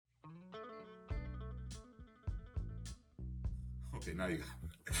Okay, now you.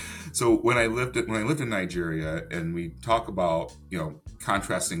 So when I lived in Nigeria, and we talk about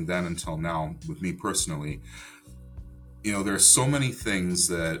contrasting then until now with me personally, there are so many things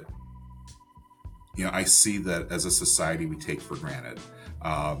that I see that as a society we take for granted.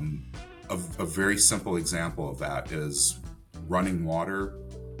 A very simple example of that is running water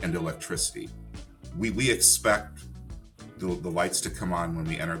and electricity. We expect the lights to come on when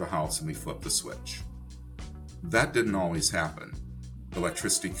we enter the house and we flip the switch. That didn't always happen.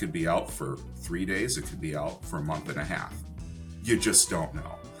 Electricity could be out for 3 days. It could be out for a month and a half. You just don't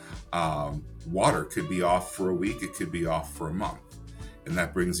know. Water could be off for a week. It could be off for a month. And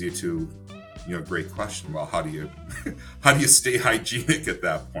that brings you to a great question. Well, how do you stay hygienic at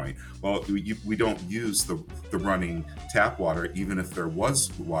that point? Well, we don't use the running tap water, even if there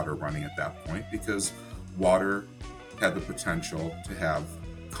was water running at that point, because water had the potential to have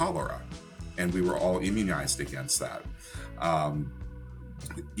cholera, and we were all immunized against that.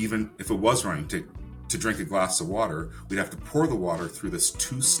 Even if it was running, to drink a glass of water, we'd have to pour the water through this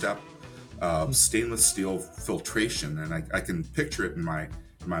 2-step stainless steel filtration, and I can picture it in my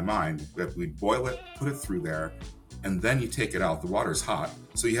mind that we'd boil it, put it through there, and then you take it out. The water's hot,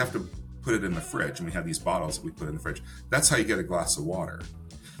 so you have to put it in the fridge, and we have these bottles that we put in the fridge. That's how you get a glass of water.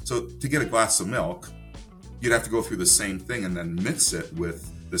 So to get a glass of milk, you'd have to go through the same thing and then mix it with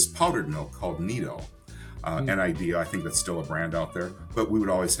this powdered milk called Nido. NID, I think that's still a brand out there, but we would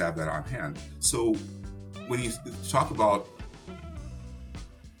always have that on hand. So when you talk about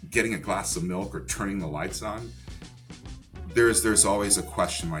getting a glass of milk or turning the lights on, there's always a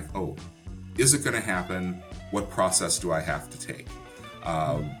question like, oh, is it going to happen? What process do I have to take?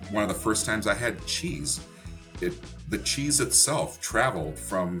 One of the first times I had cheese, the cheese itself traveled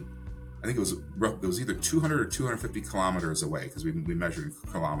from, I think it was either 200 or 250 kilometers away, because we measured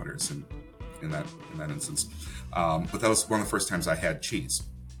in kilometers in that instance. But that was one of the first times I had cheese.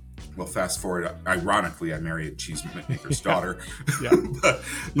 Well, fast forward, ironically, I married a cheesemaker's daughter.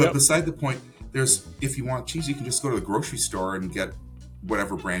 But beside the point, if you want cheese, you can just go to the grocery store and get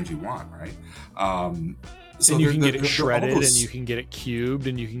whatever brand you want, right? So and you can get it shredded, and you can get it cubed,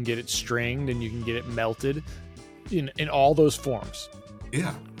 and you can get it stringed, and you can get it melted in all those forms.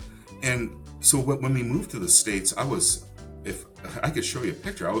 Yeah. And so when we moved to the States, if I could show you a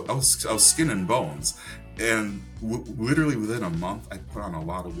picture, I was skin and bones. And literally within a month, I put on a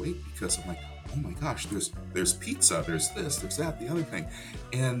lot of weight, because I'm like, oh my gosh, there's pizza, there's this, there's that, the other thing.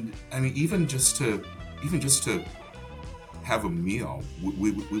 And I mean, even just to have a meal,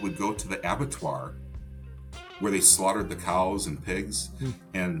 we would go to the abattoir where they slaughtered the cows and pigs,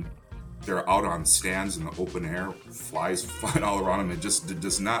 and they're out on stands in the open air, flies flying all around them. It just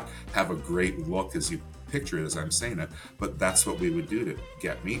does not have a great look as you picture it as I'm saying it, but that's what we would do to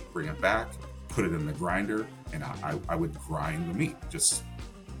get meat, bring it back, put it in the grinder, and I would grind the meat just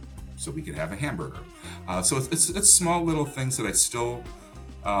so we could have a hamburger. So it's small little things that I still,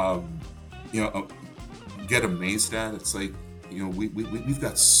 get amazed at. It's like, we've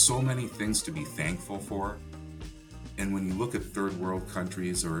got so many things to be thankful for. And when you look at third world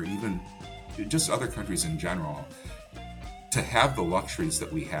countries, or even just other countries in general, to have the luxuries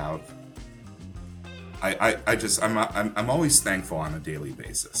that we have, I'm always thankful on a daily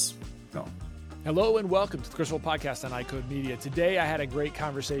basis. So. Hello and welcome to the Crystal Podcast on iCode Media. Today I had a great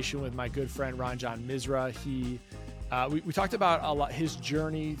conversation with my good friend Ranjan Misra. We talked about his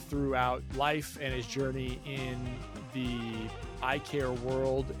journey throughout life and his journey in the eye care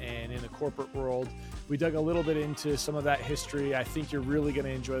world and in the corporate world. We dug a little bit into some of that history. I think you're really going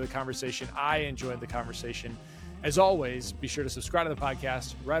to enjoy the conversation. I enjoyed the conversation. As always, be sure to subscribe to the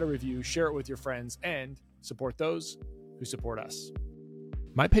podcast, write a review, share it with your friends, and support those who support us.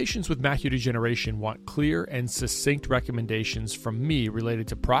 My patients with macular degeneration want clear and succinct recommendations from me related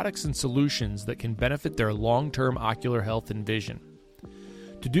to products and solutions that can benefit their long-term ocular health and vision.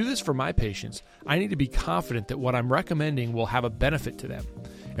 To do this for my patients, I need to be confident that what I'm recommending will have a benefit to them.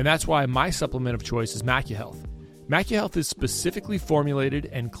 And that's why my supplement of choice is MacuHealth. MacuHealth is specifically formulated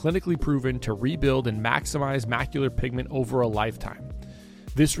and clinically proven to rebuild and maximize macular pigment over a lifetime.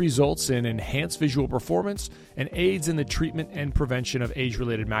 This results in enhanced visual performance and aids in the treatment and prevention of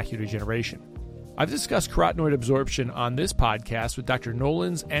age-related macular degeneration. I've discussed carotenoid absorption on this podcast with Dr.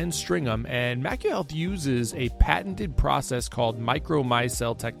 Nolans and Stringham, and MacuHealth uses a patented process called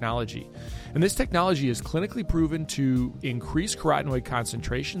micromicelle technology. And this technology is clinically proven to increase carotenoid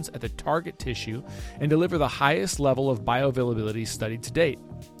concentrations at the target tissue and deliver the highest level of bioavailability studied to date.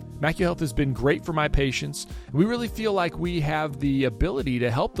 MacuHealth has been great for my patients. We really feel like we have the ability to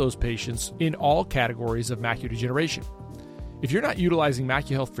help those patients in all categories of macular degeneration. If you're not utilizing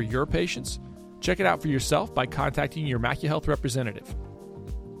MacuHealth for your patients, Check it out for yourself by contacting your MacuHealth representative.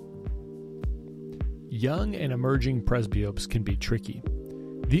 Young and emerging presbyopes can be tricky.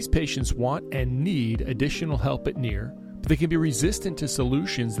 These patients want and need additional help at near, but they can be resistant to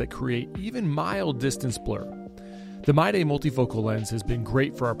solutions that create even mild distance blur. The MyDay multifocal lens has been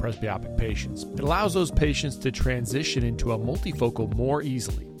great for our presbyopic patients. It allows those patients to transition into a multifocal more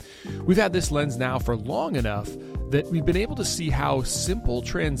easily. We've had this lens now for long enough that we've been able to see how simple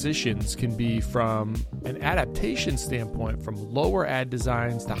transitions can be from an adaptation standpoint from lower ad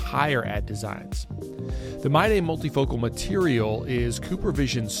designs to higher ad designs. The MyDay multifocal material is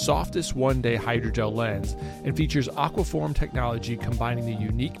CooperVision's softest one-day hydrogel lens and features Aquaform technology combining the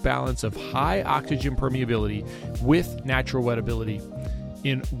unique balance of high oxygen permeability with natural wettability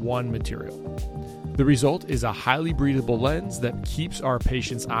in one material. The result is a highly breathable lens that keeps our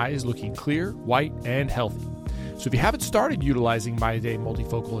patients' eyes looking clear, white, and healthy. So if you haven't started utilizing MyDay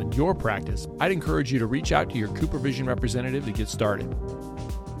multifocal in your practice, I'd encourage you to reach out to your CooperVision representative to get started.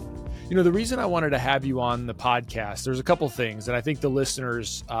 You know, the reason I wanted to have you on the podcast, there's a couple things that I think the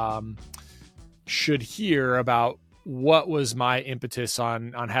listeners should hear about what was my impetus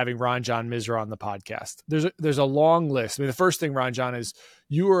on having Ranjan Misra on the podcast. There's a long list. I mean, the first thing, Ranjan, is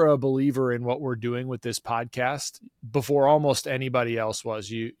you are a believer in what we're doing with this podcast before almost anybody else was.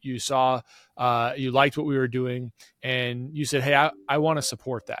 You saw, you liked what we were doing, and you said, hey, I want to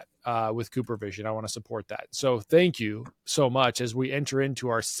support that with CooperVision. I want to support that. So thank you so much. As we enter into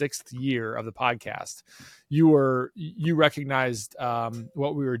our 6th year of the podcast, you recognized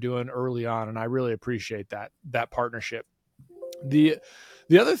what we were doing early on, and I really appreciate that partnership. The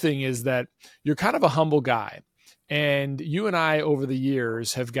other thing is that you're kind of a humble guy, and you and I over the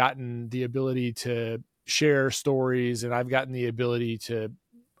years have gotten the ability to share stories, and I've gotten the ability to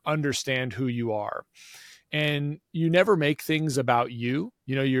understand who you are. And you never make things about you.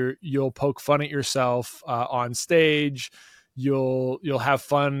 You know, you'll poke fun at yourself on stage. You'll have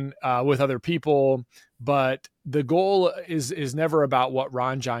fun with other people, but the goal is never about what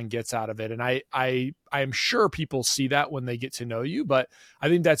Ranjan gets out of it. And I am sure people see that when they get to know you, but I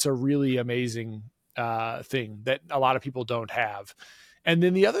think that's a really amazing thing that a lot of people don't have. And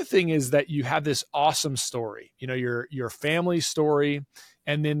then the other thing is that you have this awesome story, you know, your family story,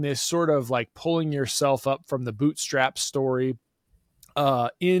 and then this sort of like pulling yourself up from the bootstrap story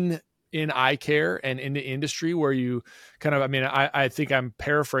in eye care and in the industry where you kind of, I mean, I think I'm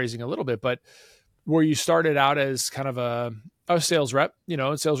paraphrasing a little bit, but where you started out as kind of a sales rep, you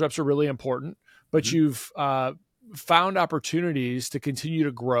know, and sales reps are really important, but you've found opportunities to continue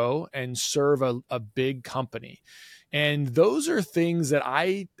to grow and serve a big company. And those are things that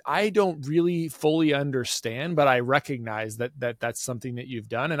I don't really fully understand, but I recognize that that's something that you've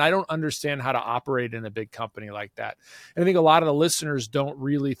done. And I don't understand how to operate in a big company like that. And I think a lot of the listeners don't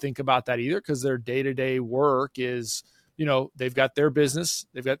really think about that either, because their day-to-day work is, you know, they've got their business.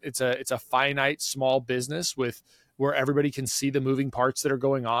 It's a finite small business where everybody can see the moving parts that are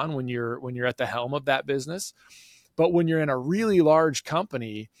going on when you're at the helm of that business. But when you're in a really large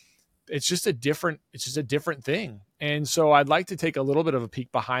company, it's just a different thing. And so I'd like to take a little bit of a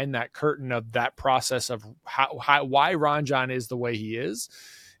peek behind that curtain of that process of why Ranjan is the way he is,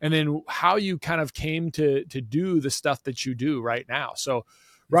 and then how you kind of came to do the stuff that you do right now. So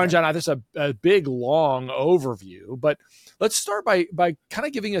Ranjan, that's a big, long overview, but let's start by kind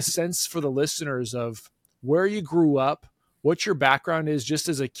of giving a sense for the listeners of where you grew up, what your background is just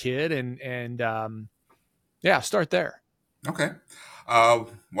as a kid, and start there. Okay.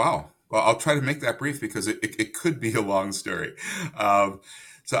 Wow. Well, I'll try to make that brief because it could be a long story. So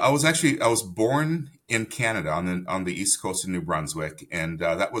I was born in Canada on the east coast of New Brunswick, and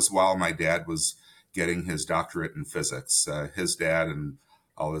that was while my dad was getting his doctorate in physics. His dad and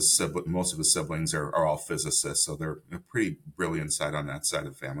most of his siblings are all physicists, so they're a pretty brilliant side on that side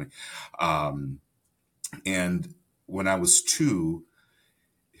of the family. And when I was 2,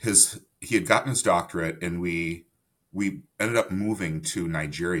 he had gotten his doctorate, and we ended up moving to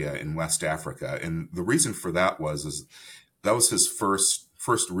Nigeria in West Africa. And the reason for that was that was his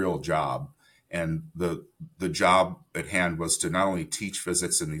first real job. And the job at hand was to not only teach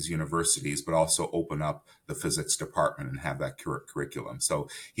physics in these universities, but also open up the physics department and have that curriculum. So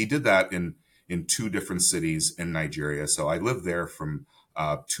he did that in 2 different cities in Nigeria. So I lived there from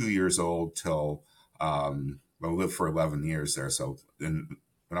 2 years old till I lived for 11 years there. So when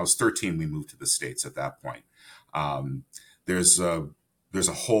I was 13, we moved to the States at that point. There's a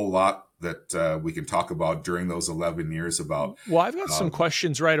whole lot that we can talk about during those 11 years about. Well, I've got some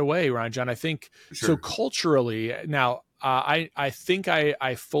questions right away, Ranjan. I think so culturally now, I think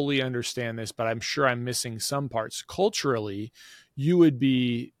I fully understand this, but I'm sure I'm missing some parts. Culturally, you would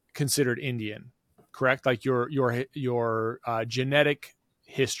be considered Indian, correct? Like your genetic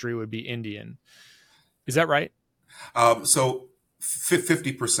history would be Indian. Is that right? So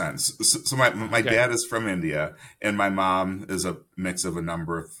 50%. So my Okay. dad is from India, and my mom is a mix of a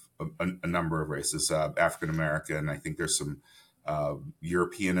number of races, African American. I think there's some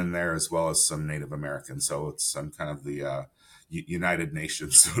European in there as well as some Native American. So it's some kind of the United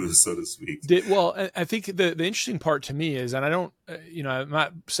Nations, so to speak. Well, I think the interesting part to me is, and I don't, I'm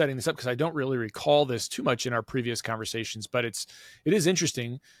not setting this up because I don't really recall this too much in our previous conversations, but it is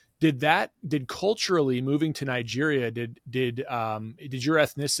interesting. Did culturally moving to Nigeria, did your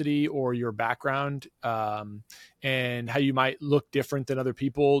ethnicity or your background, and how you might look different than other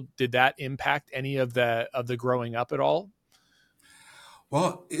people, did that impact any of the growing up at all?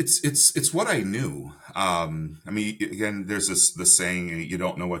 Well, it's what I knew. I mean, again, there's this saying, you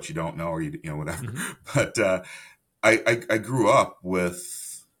don't know what you don't know, or you know whatever. Mm-hmm. But I grew up with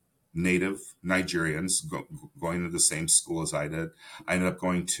native Nigerians going to the same school as I did. I ended up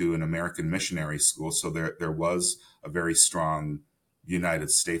going to an American missionary school, so there was a very strong United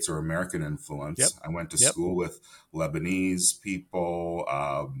States or American Yep. influence. I went to Yep. school with Lebanese people,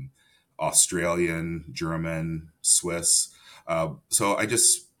 Australian, German, Swiss. So I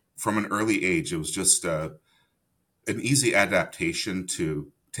just, from an early age, it was just an easy adaptation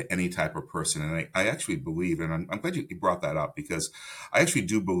to any type of person. And I actually believe, and I'm glad you brought that up, because I actually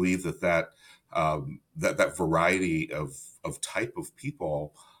do believe that variety of type of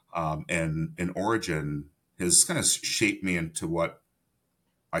people and origin has kind of shaped me into what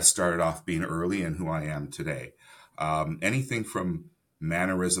I started off being early and who I am today. Anything from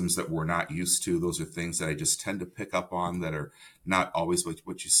mannerisms that we're not used to, those are things that I just tend to pick up on that are not always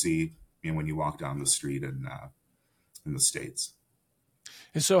what you see, when you walk down the street in the States.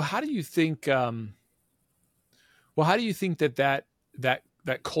 And so, how do you think? Well, how do you think that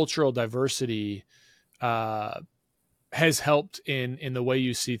cultural diversity uh, has helped in the way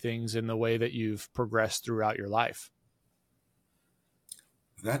you see things, in the way that you've progressed throughout your life?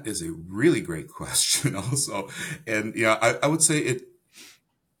 That is a really great question, also, and I would say it.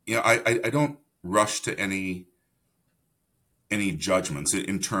 I don't rush to any judgments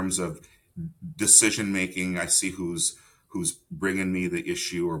in terms of decision making. I see who's bringing me the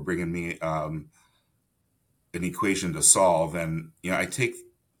issue or bringing me an equation to solve, and I take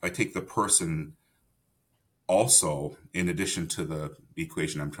the person also in addition to the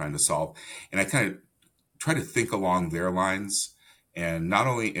equation I'm trying to solve, and I kind of try to think along their lines, and not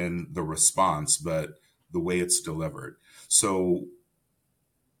only in the response but the way it's delivered. So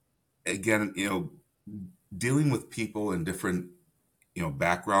again, dealing with people in different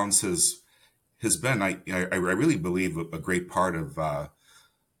backgrounds has been, I really believe, a great part of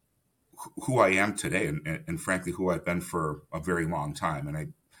who I am today, and frankly who I've been for a very long time.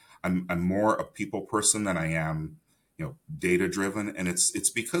 And I'm more a people person than I am data driven, and it's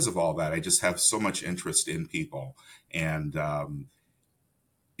because of all that. I just have so much interest in people, and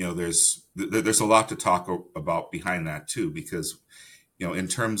there's a lot to talk about behind that too, because in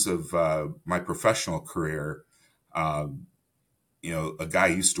terms of my professional career, a guy I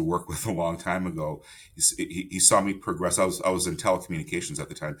used to work with a long time ago, he saw me progress. I was in telecommunications at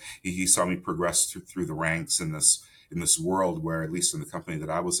the time. He saw me progress through the ranks in this world where, at least in the company that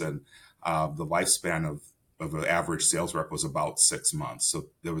I was in, the lifespan of an average sales rep was about 6 months. So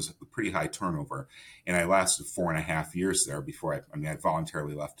there was a pretty high turnover, and I lasted 4.5 years there before I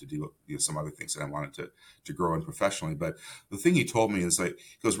voluntarily left to do some other things that I wanted to grow in professionally. But the thing he told me is, like,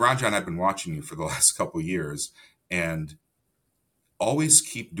 he goes, "Ranjan, I've been watching you for the last couple of years, and always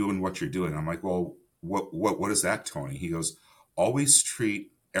keep doing what you're doing." I'm like, "Well, what is that, Tony?" He goes, "Always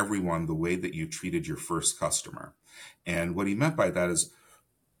treat everyone the way that you treated your first customer." And what he meant by that is,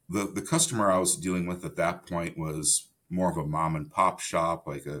 the customer I was dealing with at that point was more of a mom and pop shop,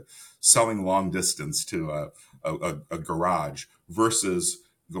 like selling long distance to a garage, versus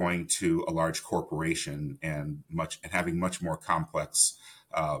going to a large corporation and having much more complex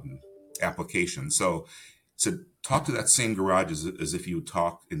um, applications. So to talk to that same garage as if you would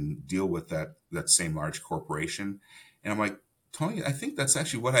talk and deal with that same large corporation. And I'm like, "Tony, I think that's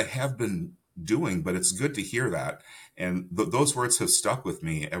actually what I have been doing, but it's good to hear that." And those words have stuck with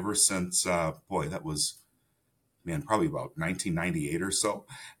me ever since, boy, that was, man, probably about 1998 or so.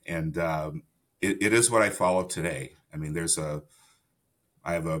 And it is what I follow today. I mean,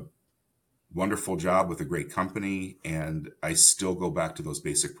 I have a wonderful job with a great company, and I still go back to those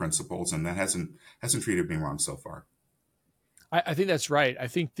basic principles, and that hasn't treated me wrong so far. I think that's right. I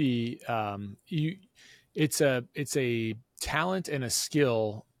think it's a talent and a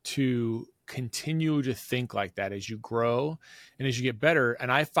skill to continue to think like that as you grow and as you get better. And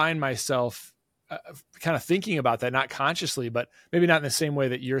I find myself kind of thinking about that, not consciously, but maybe not in the same way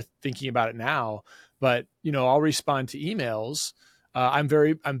that you're thinking about it now. But, I'll respond to emails. I'm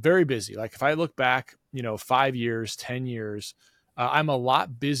very busy. Like if I look back, 5 years, 10 years, I'm a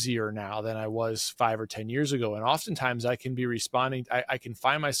lot busier now than I was 5 or 10 years ago. And oftentimes I can be responding. I can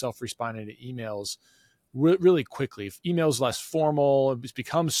find myself responding to emails really quickly. If email's less formal, it's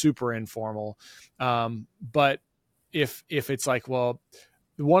become super informal. But if it's like, well,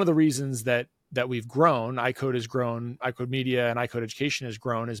 one of the reasons that we've grown, iCode has grown, iCode Media and iCode Education has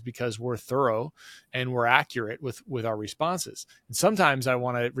grown, is because we're thorough and we're accurate with our responses. And sometimes I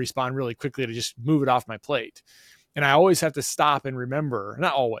want to respond really quickly to just move it off my plate. And I always have to stop and remember,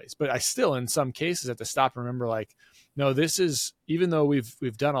 not always, but I still, in some cases, have to stop and remember, like, no, this is, even though we've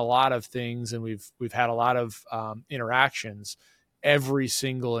done a lot of things and we've had a lot of interactions, every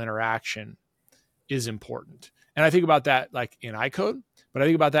single interaction is important. And I think about that like in iCode, but I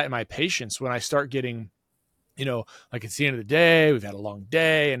think about that in my patients when I start getting, like it's the end of the day, we've had a long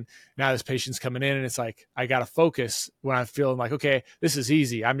day, and now this patient's coming in and it's like, I got to focus when I'm feeling like, okay, this is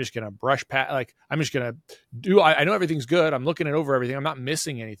easy. I'm just going to brush past, like, I'm just going to do, I know everything's good. I'm looking it over everything. I'm not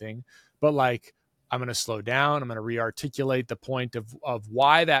missing anything, but like, I'm going to slow down. I'm going to re-articulate the point of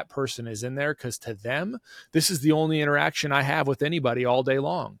why that person is in there. Cause to them, this is the only interaction I have with anybody all day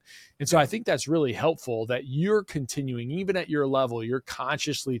long. And so I think that's really helpful that you're continuing, even at your level, you're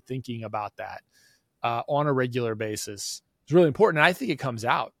consciously thinking about that on a regular basis. It's really important. And I think it comes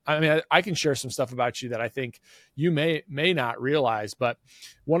out. I mean, I can share some stuff about you that I think you may not realize, but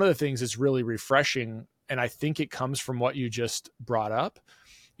one of the things that's really refreshing, and I think it comes from what you just brought up,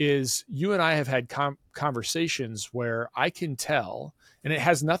 is you and I have had conversations where I can tell, and it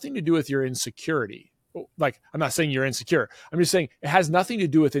has nothing to do with your insecurity. Like, I'm not saying you're insecure. I'm just saying it has nothing to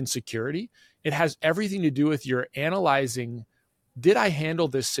do with insecurity. It has everything to do with your analyzing, did I handle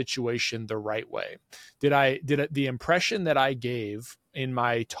this situation the right way? Did the impression that I gave in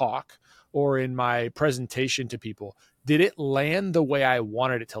my talk or in my presentation to people, did it land the way I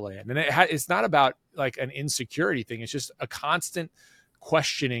wanted it to land? And it's not about like an insecurity thing. It's just a constant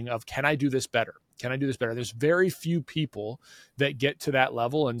questioning of, can I do this better? Can I do this better? There's very few people that get to that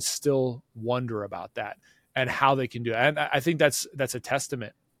level and still wonder about that and how they can do it. And I think that's a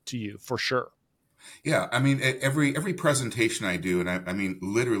testament to you for sure. Yeah, I mean, every presentation I do, and I mean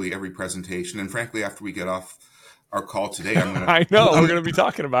literally every presentation, and frankly, after we get off our call today, I'm gonna. I know we're gonna be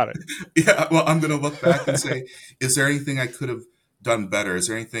talking about it. Yeah, well, I'm gonna look back and say, is there anything I could have done better? Is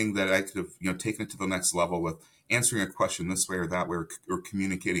there anything that I could have, taken it to the next level with answering a question this way or that way, or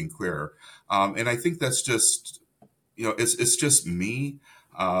communicating clearer? And I think that's just, it's just me.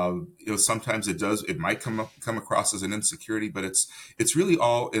 Sometimes it might come across as an insecurity, but it's really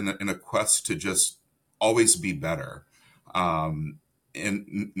all in a quest to just always be better. And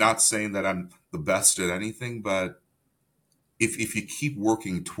not saying that I'm the best at anything, but if you keep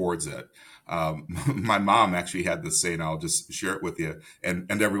working towards it, my mom actually had this saying, I'll just share it with you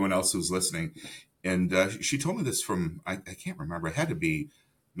and everyone else who's listening. And she told me this from, I can't remember, it had to be,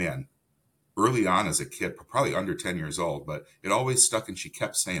 man, early on as a kid, probably under 10 years old, but it always stuck and she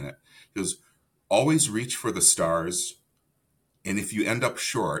kept saying it. It was, always reach for the stars. And if you end up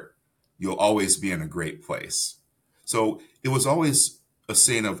short, you'll always be in a great place. So it was always a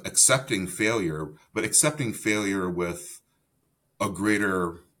saying of accepting failure, but accepting failure with a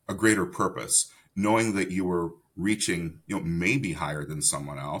greater purpose, knowing that you were reaching, maybe higher than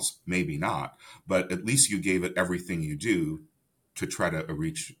someone else, maybe not, but at least you gave it everything you do to try to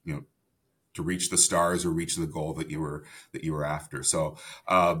reach, to reach the stars or reach the goal that you were after. So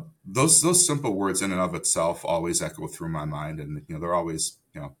those simple words in and of itself always echo through my mind, and they're always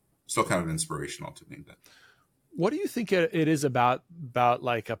still kind of inspirational to me. But what do you think it is about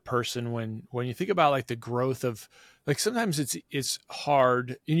like a person when you think about like the growth of, like, sometimes it's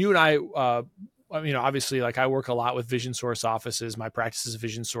hard, and you and I obviously, like, I work a lot with Vision Source offices. My practice is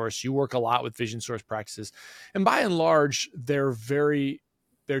Vision Source. You work a lot with Vision Source practices, and by and large, they're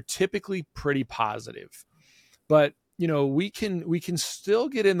typically pretty positive. But we can still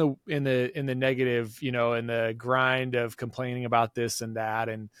get in the negative, in the grind of complaining about this and that,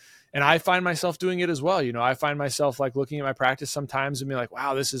 and I find myself doing it as well. I find myself like looking at my practice sometimes and being like,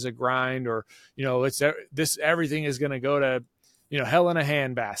 wow, this is a grind, or everything is going to go to hell in a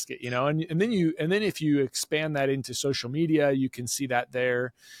handbasket, and then if you expand that into social media, you can see that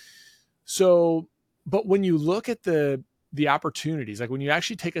there. So, but when you look at the opportunities, like when you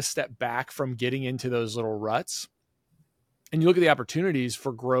actually take a step back from getting into those little ruts and you look at the opportunities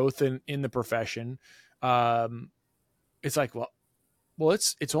for growth in the profession, it's like, well,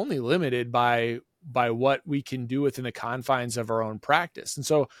 it's only limited by what we can do within the confines of our own practice. And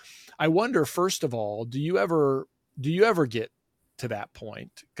so I wonder, first of all, do you ever get to that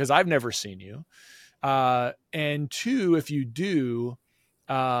point? Because I've never seen you. And two, if you do,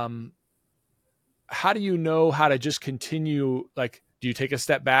 how do you know how to just continue? Like, do you take a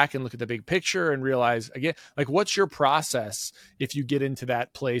step back and look at the big picture and realize, again, like, what's your process if you get into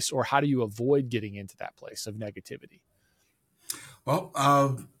that place, or how do you avoid getting into that place of negativity? Well,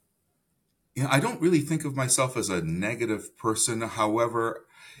 I don't really think of myself as a negative person. However,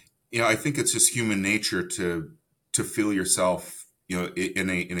 I think it's just human nature to feel yourself, in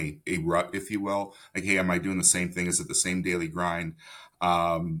a rut, if you will. Like, hey, am I doing the same thing? Is it the same daily grind?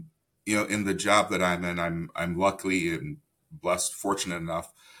 In the job that I'm in, I'm luckily and blessed, fortunate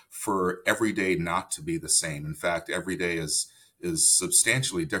enough for every day not to be the same. In fact, every day is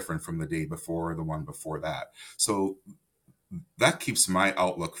substantially different from the day before or the one before that. So that keeps my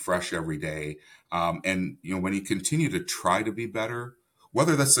outlook fresh every day. And when you continue to try to be better,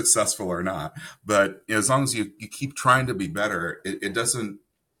 whether that's successful or not, but as long as you keep trying to be better, it doesn't,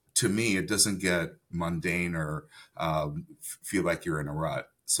 to me, it doesn't get mundane or feel like you're in a rut.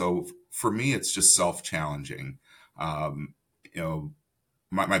 So for me, it's just self-challenging. Um, you know,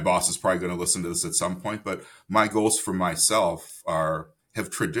 my boss is probably going to listen to this at some point, but my goals for myself have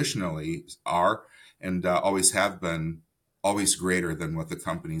traditionally are, and always have been, always greater than what the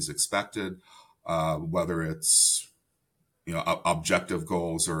company's expected, whether it's, objective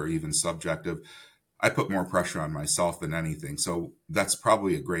goals or even subjective. I put more pressure on myself than anything. So that's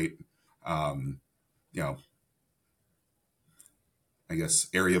probably a great, um, you know, I guess,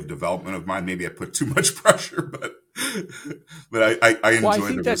 area of development of mine. Maybe I put too much pressure, but I Well, I enjoy the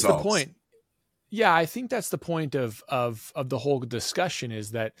think that's the results. point. Yeah, I think that's the point of the whole discussion,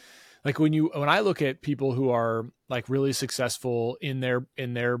 is that, like, when I look at people who are like really successful in their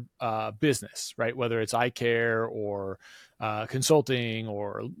business, right? Whether it's eye care or consulting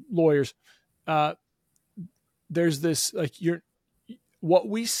or lawyers, uh, there's this, like, what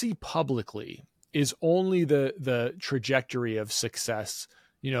we see publicly is only the trajectory of success,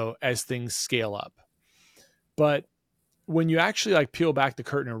 as things scale up. But when you actually, like, peel back the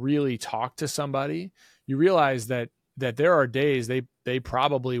curtain and really talk to somebody, you realize that there are days they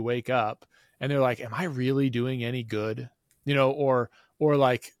probably wake up and they're like, am I really doing any good? Or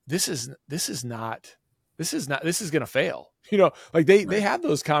like, this is going to fail. Like, they Right. have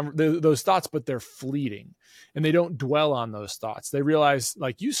those thoughts, but they're fleeting, and they don't dwell on those thoughts. They realize,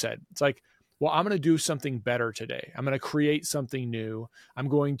 like you said, it's like, well, I'm going to do something better today. I'm going to create something new. I'm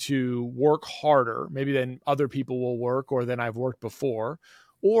going to work harder, maybe than other people will work, or than I've worked before.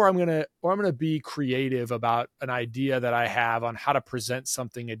 Or I'm going to be creative about an idea that I have on how to present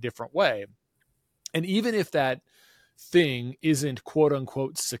something a different way. And even if that thing isn't quote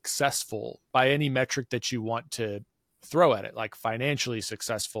unquote successful by any metric that you want to throw at it, like financially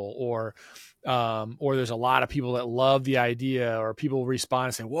successful, or there's a lot of people that love the idea, or people respond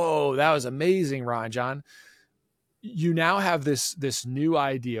and say, whoa, that was amazing, Ranjan. You now have this new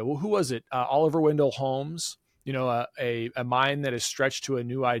idea. Well, who was it? Oliver Wendell Holmes. A mind that is stretched to a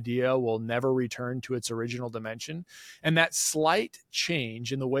new idea will never return to its original dimension. And that slight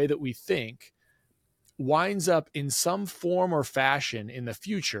change in the way that we think winds up in some form or fashion in the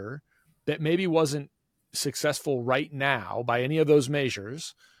future that maybe wasn't successful right now by any of those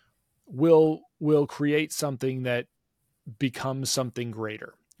measures, will create something that becomes something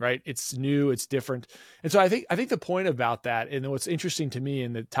greater. Right? It's new, it's different. And so I think the point about that, and what's interesting to me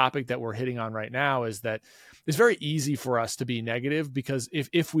in the topic that we're hitting on right now, is that it's very easy for us to be negative, because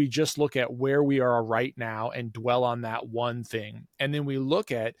if we just look at where we are right now and dwell on that one thing, and then we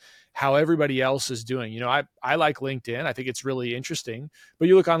look at how everybody else is doing. I like LinkedIn. I think it's really interesting. But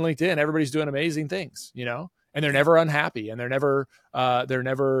you look on LinkedIn, everybody's doing amazing things, and they're Yeah. never unhappy, and they're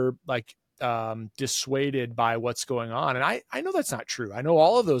never like dissuaded by what's going on. And I know that's not true. I know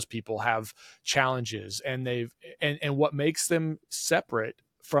all of those people have challenges, and and what makes them separate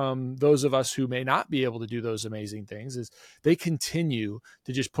from those of us who may not be able to do those amazing things is they continue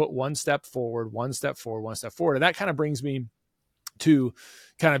to just put one step forward, one step forward, one step forward. And that kind of brings me to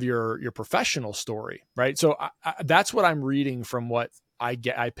kind of your professional story, right? So that's what I'm reading from what I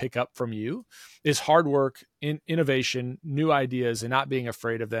pick up from you, is hard work, innovation, new ideas, and not being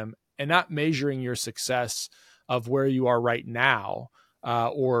afraid of them, and not measuring your success of where you are right now,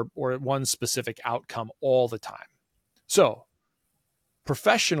 or one specific outcome all the time. So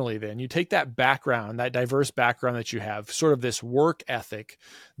professionally, then you take that background, that diverse background that you have, sort of this work ethic,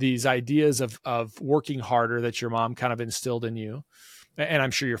 these ideas of working harder that your mom kind of instilled in you, and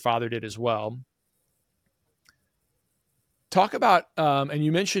I'm sure your father did as well. Talk about, and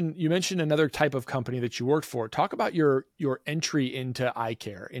you mentioned another type of company that you worked for. Talk about your entry into eye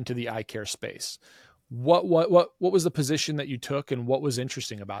care, into the eye care space. What was the position that you took, and what was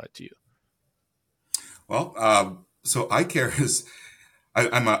interesting about it to you? Well, so eye care is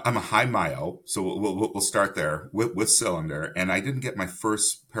I'm a high myo, so we'll start there with cylinder, and I didn't get my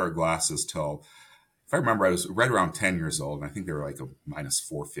first pair of glasses till, if I remember, I was right around 10 years old, and I think they were like a minus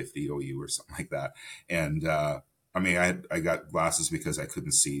 450 OU or something like that. And I mean, I got glasses because I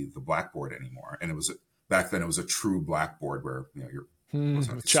couldn't see the blackboard anymore, and it was back then it was a true blackboard where you're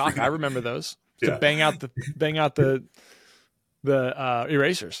wasn't like a Chalk. I screen. remember those to Yeah, bang out the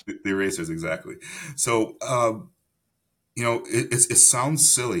erasers. the erasers exactly. So it sounds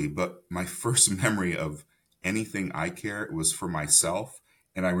silly, but my first memory of anything eye care was for myself.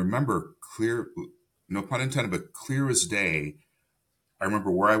 And I remember clear, no pun intended, but clear as day. I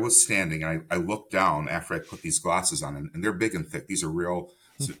remember where I was standing. I looked down after I put these glasses on, and they're big and thick. These are real,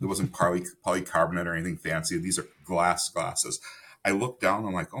 so it wasn't polycarbonate or anything fancy. These are glass glasses. I looked down,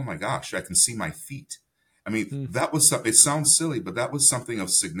 I'm like, oh my gosh, I can see my feet. I mean, that was something, it sounds silly, but that was something of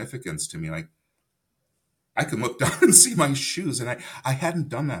significance to me. Like, I can look down and see my shoes. And I hadn't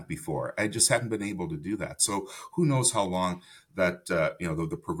done that before. I just hadn't been able to do that. So who knows how long that,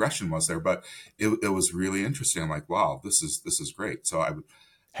 the progression was there, but it was really interesting. I'm like, wow, this is great. So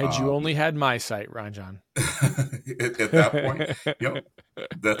Had you only had my sight, Ranjan. at that point,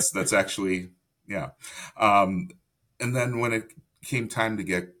 that's actually, yeah. Um, and then when it came time to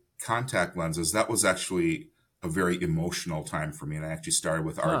get contact lenses, that was actually a very emotional time for me. And I actually started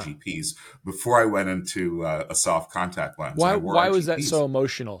with Huh. RGPs before I went into a soft contact lens. And Why I wore why was that RGPs. so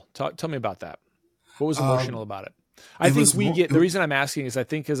emotional? Tell me about that. What was emotional Um, about it? I it think was we more, get the reason I'm asking is I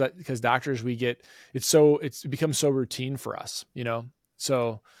think because doctors we get it's become so routine for us,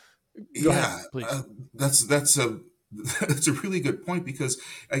 So go ahead, yeah, please. that's a that's a really good point because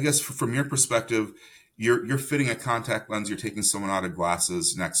I guess from your perspective, you're fitting a contact lens, you're taking someone out of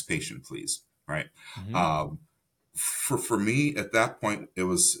glasses. Next patient, please. Right. Hmm. Um, for me at that point it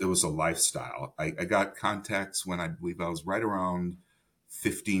was a lifestyle. I got contacts when I believe I was right around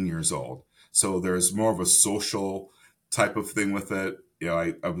 15 years old, so there's more of a social type of thing with it.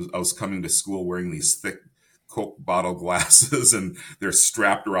 I was coming to school wearing these thick Coke bottle glasses and they're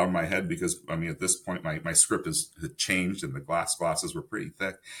strapped around my head because I mean at this point my script had changed and the glasses were pretty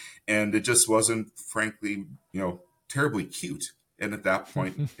thick, and it just wasn't, frankly, terribly cute. And at that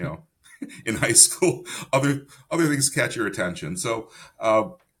point, in high school, other things catch your attention. So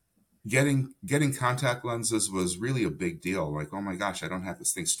getting contact lenses was really a big deal. Like, oh my gosh, I don't have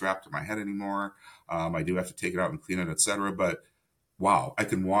this thing strapped to my head anymore. I do have to take it out and clean it, etc. But wow, I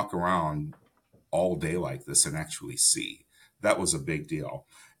can walk around all day like this and actually see. That was a big deal.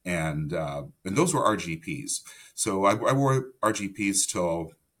 And those were RGPs. So I wore RGPs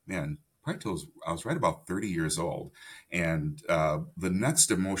till, man, probably till I was right about 30 years old. And the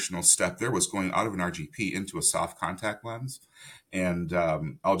next emotional step there was going out of an RGP into a soft contact lens. And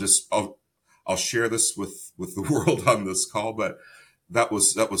I'll share this with the world on this call, but that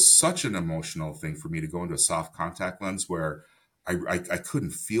was such an emotional thing for me to go into a soft contact lens where I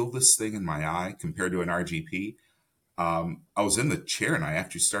couldn't feel this thing in my eye compared to an RGP. I was in the chair and I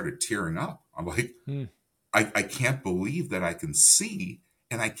actually started tearing up. I'm like, Mm, I can't believe that I can see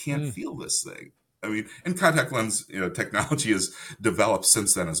and I can't mm, feel this thing. I mean, and contact lens, technology has developed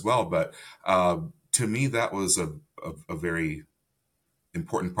since then as well. But to me, that was a very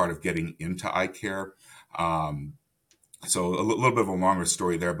important part of getting into eye care. Um, so little bit of a longer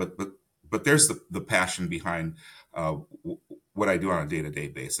story there, but there's the passion behind what I do on a day-to-day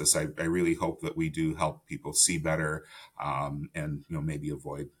basis. I really hope that we do help people see better, and maybe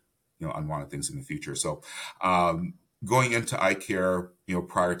avoid unwanted things in the future. So going into eye care,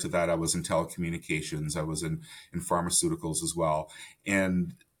 prior to that, I was in telecommunications, I was in pharmaceuticals as well,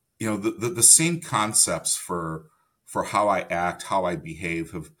 and the same concepts for how I act, how I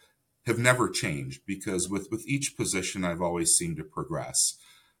behave have never changed because with each position I've always seemed to progress.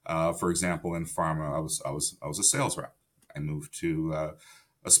 For example, in pharma, I was a sales rep. I moved to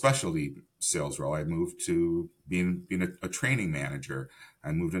a specialty sales role. I moved to being a training manager.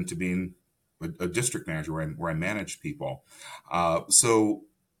 I moved into being a district manager where I managed people. So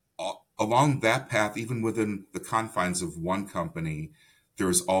along that path, even within the confines of one company, there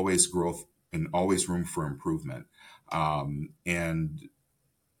is always growth and always room for improvement. And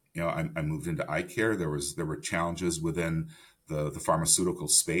I moved into eye care. There were challenges within the pharmaceutical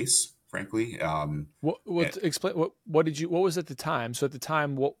space, frankly. explain what was at the time? So at the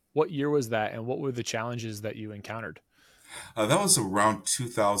time, what year was that, and what were the challenges that you encountered? That was around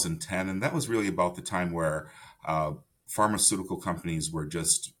 2010, and that was really about the time where pharmaceutical companies were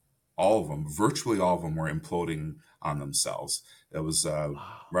just, all of them, virtually all of them, were imploding on themselves. It was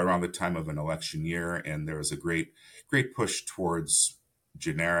Wow. right around the time of an election year, and there was a great push towards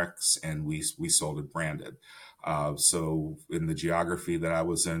generics, and we sold it branded. So in the geography that I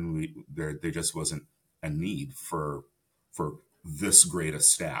was in, there just wasn't a need for this great a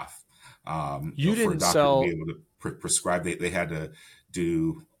staff. You For a didn't doctor to be sell. able to prescribe, they had to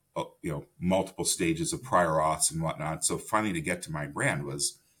do multiple stages of prior auths and whatnot. So finally, to get to my brand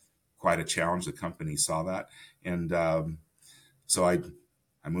was quite a challenge. The company saw that, and so I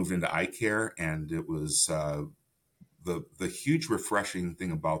moved into eye care, and it was the huge refreshing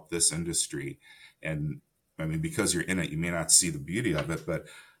thing about this industry. And I mean, because you're in it, you may not see the beauty of it, but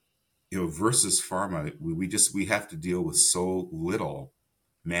versus pharma, we have to deal with so little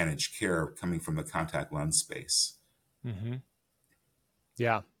managed care coming from the contact lens space. Mm-hmm.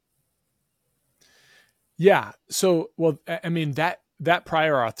 Yeah. Yeah. So, well, I mean, that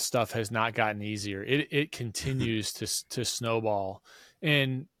prior auth stuff has not gotten easier. It continues to snowball.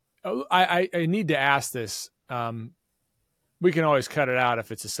 And I need to ask this. We can always cut it out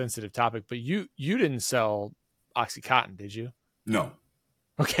if it's a sensitive topic, but you didn't sell OxyContin, did you? No,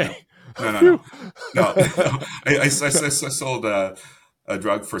 Okay. no, no, no, Phew. no, no. I sold a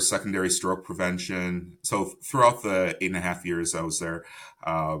drug for secondary stroke prevention. So throughout the 8.5 years I was there,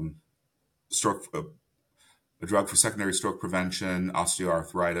 stroke a drug for secondary stroke prevention,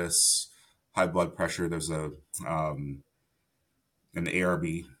 osteoarthritis, high blood pressure. There's an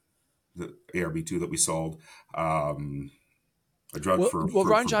ARB, the ARB2 that we sold, a drug Well, for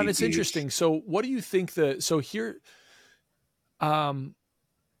Ranjan, it's BPH. interesting. So, what do you think so here, um,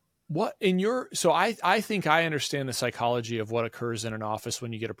 what in your, so I think I understand the psychology of what occurs in an office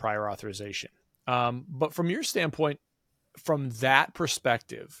when you get a prior authorization. But from your standpoint, from that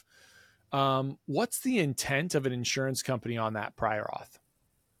perspective, what's the intent of an insurance company on that prior auth?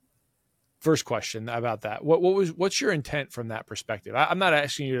 First question about that. What's your intent from that perspective? I'm not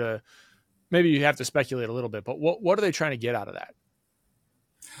asking you to, maybe you have to speculate a little bit, but what are they trying to get out of that?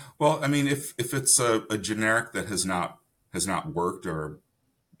 Well, I mean, if it's a generic that has not worked, or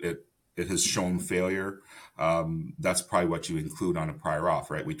it has shown failure, that's probably what you include on a prior auth,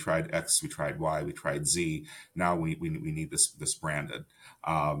 right? We tried X, we tried Y, we tried Z. Now we need this branded.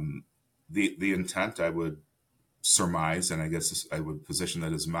 The intent, I would surmise, and I guess I would position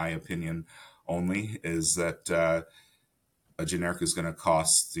that as my opinion only, is that a generic is going to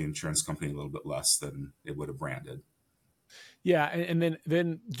cost the insurance company a little bit less than it would have branded. Yeah, and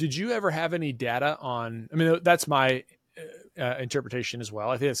then did you ever have any data on? I mean, that's my interpretation as well.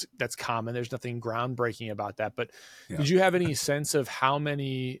 I think that's common. There's nothing groundbreaking about that. But Yeah. did you have any sense of how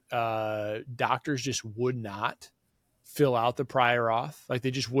many doctors just would not fill out the prior auth? Like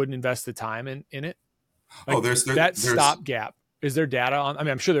they just wouldn't invest the time in it? Oh, Like that there's stopgap. Is there data on? I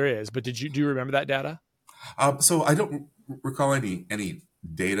mean, I'm sure there is, but do you remember that data? so I don't recall any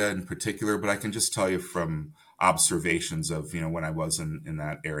data in particular, but I can just tell you from observations of when I was in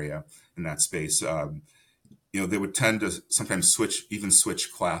that area, in that space. They would tend to sometimes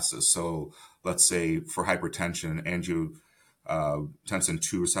switch classes. So let's say for hypertension, angiotensin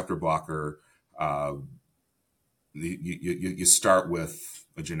 2 receptor blocker, uh, you start with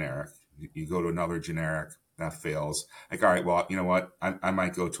a generic. You go to another generic, that fails. Like, all right, well, you know what? I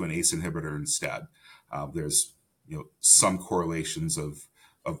might go to an ACE inhibitor instead. There's some correlations of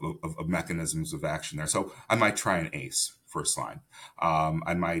mechanisms of action there. So I might try an ACE first line.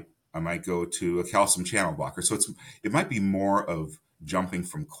 I might go to a calcium channel blocker. So it might be more of jumping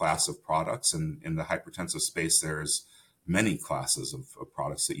from class of products. And in the hypertensive space, there's many classes of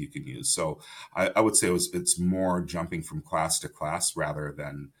products that you can use. So I would say it's more jumping from class to class rather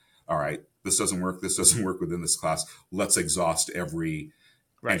than, all right, this doesn't work. This doesn't work within this class. Let's exhaust every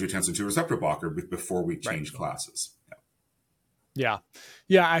Right. angiotensin 2 receptor blocker before we Right. change classes. Yeah. Yeah.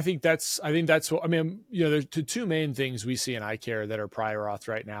 Yeah. I think that's what, I mean, there's two main things we see in eye care that are prior auth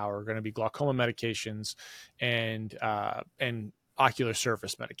right now are going to be glaucoma medications and ocular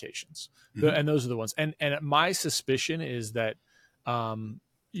surface medications. Mm-hmm. And those are the ones. And my suspicion is that,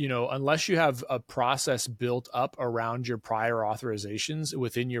 unless you have a process built up around your prior authorizations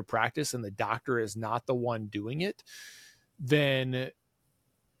within your practice and the doctor is not the one doing it, then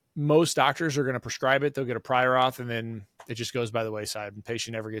most doctors are going to prescribe it. They'll get a prior auth, and then it just goes by the wayside. And the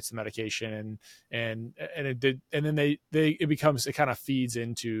patient never gets the medication, and then it kind of feeds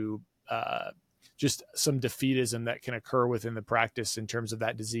into just some defeatism that can occur within the practice in terms of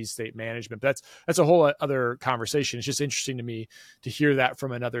that disease state management. But that's a whole other conversation. It's just interesting to me to hear that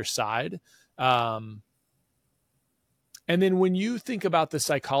from another side. And And then when you think about the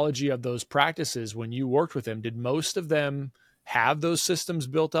psychology of those practices, when you worked with them, did most of them have those systems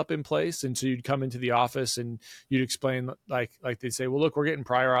built up in place? And so you'd come into the office and you'd explain, like they'd say, well, look, we're getting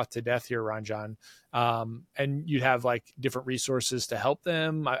prior auth to death here, Ranjan. And you'd have like different resources to help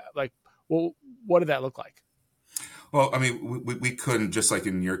them. Well, what did that look like? Well, I mean, we couldn't, just like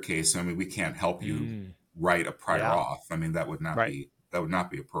in your case. I mean, we can't help you write a prior Yeah. auth. I mean, Right. that would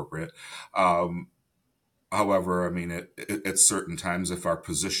not be appropriate. Um, However, I mean, at certain times, if our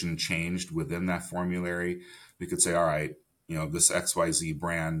position changed within that formulary, we could say, all right, this XYZ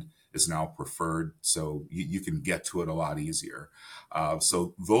brand is now preferred, so you can get to it a lot easier.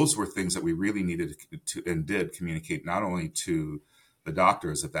 So those were things that we really needed to and did communicate not only to the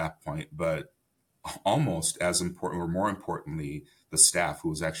doctors at that point, but almost as important or more importantly, the staff who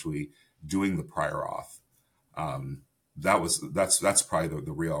was actually doing the prior auth. Um, that's probably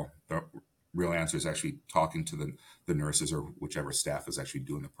the real answer is actually talking to the nurses or whichever staff is actually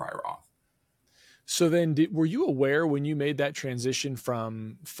doing the prior auth. So then were you aware when you made that transition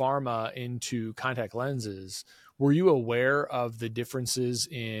from pharma into contact lenses, were you aware of the differences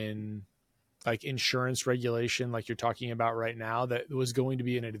in like insurance regulation, like you're talking about right now, that was going to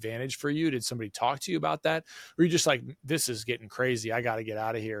be an advantage for you? Did somebody talk to you about that? Or are you just like, this is getting crazy, I got to get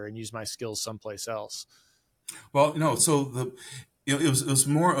out of here and use my skills someplace else? Well, no, so it was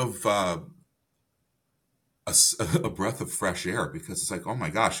more of a breath of fresh air, because it's like, oh my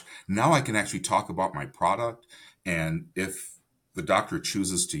gosh, now I can actually talk about my product, and if the doctor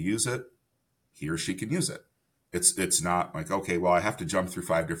chooses to use it, he or she can use it. It's not like, okay, well, I have to jump through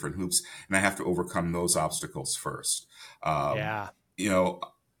 5 different hoops and I have to overcome those obstacles first. Um, Yeah. you know,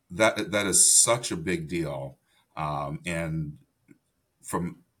 that is such a big deal. And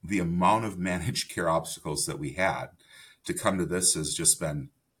from the amount of managed care obstacles that we had, to come to this has just been,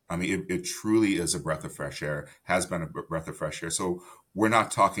 I mean, it truly is a breath of fresh air, has been a breath of fresh air. So we're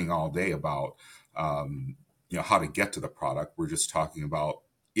not talking all day about, how to get to the product. We're just talking about,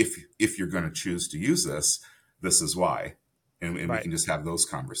 if you're going to choose to use this is why. And we Right. can just have those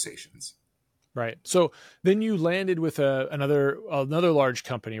conversations. Right. So then you landed with another large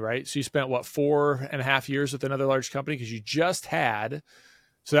company, right? So you spent what, 4.5 years with another large company, because you just had,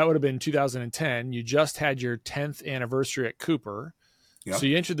 so that would have been 2010. You just had your 10th anniversary at Cooper. So Yep.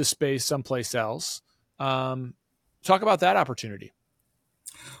 you entered the space someplace else. Talk about that opportunity.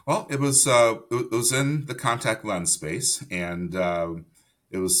 Well, it was in the contact lens space, and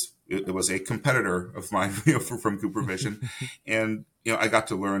it was a competitor of mine, from Cooper Vision, and I got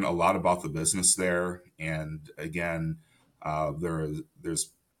to learn a lot about the business there. And again, there's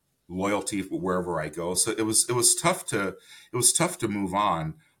loyalty wherever I go. So it was tough to move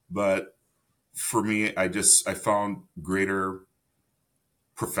on, but for me, I found greater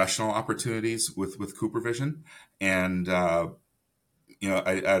professional opportunities with Cooper Vision, and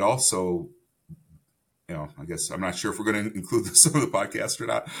I'd also, I guess I'm not sure if we're going to include this on the podcast or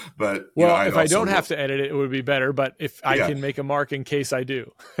not, but Well, I'd if I also don't have look, to edit it, it would be better. But if I yeah. can make a mark in case I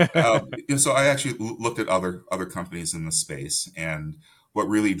do. So I actually looked at other companies in the space, and what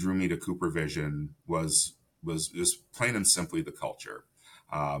really drew me to Cooper Vision was just plain and simply the culture.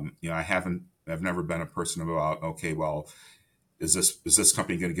 I've never been a person about, okay, well, is this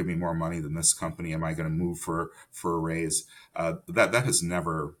company going to give me more money than this company? Am I going to move for a raise? That has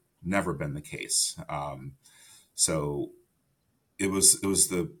never been the case. So it was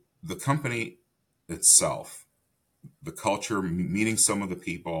the company itself, the culture, meeting some of the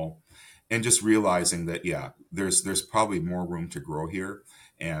people, and just realizing that, yeah, there's probably more room to grow here.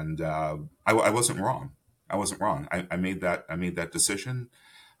 And I wasn't wrong. I wasn't wrong. I made that decision.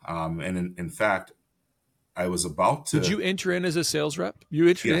 And in fact, I was about Did to. you enter in as a sales rep? You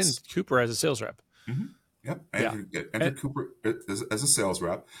entered in Yes. Cooper as a sales rep. Hmm. Yep. I Yeah. entered Cooper as a sales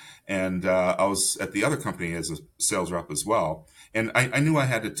rep, and I was at the other company as a sales rep as well. And I knew I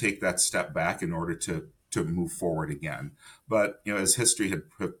had to take that step back in order to move forward again. But as history had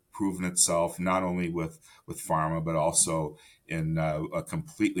proven itself, not only with pharma, but also in a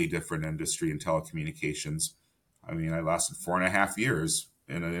completely different industry in telecommunications. I mean, I lasted 4.5 years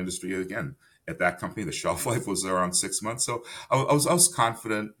in an industry again. At that company, the shelf life was around 6 months. So I was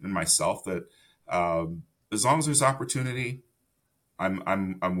confident in myself that, as long as there's opportunity,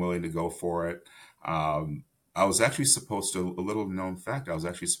 I'm willing to go for it. I was actually supposed to, a little known fact, I was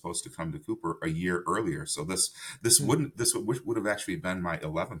actually supposed to come to Cooper a year earlier. So this would have actually been my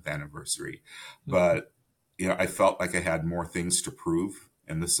 11th anniversary, but I felt like I had more things to prove,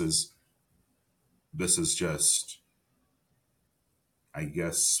 and this is just, I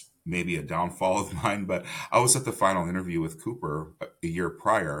guess, maybe a downfall of mine. But I was at the final interview with Cooper a year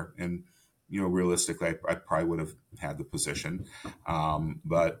prior, and realistically, I probably would have had the position.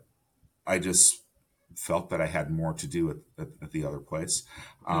 But I just felt that I had more to do at the other place.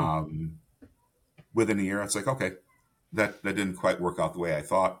 Within a year, it's like, okay, that didn't quite work out the way I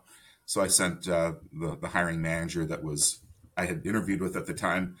thought. So I sent the hiring manager that I had interviewed with at the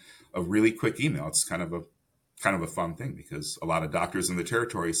time a really quick email. It's kind of a fun thing because a lot of doctors in the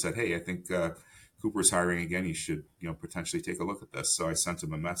territory said, "Hey, I think Cooper's hiring again. You should potentially take a look at this." So I sent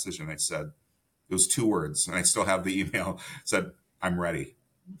him a message and I said, it was 2 words, and I still have the email. Said, "I'm ready,"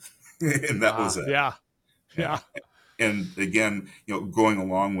 and that was it. Yeah. And again, going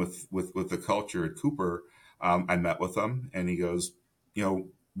along with the culture at Cooper, I met with him, and he goes,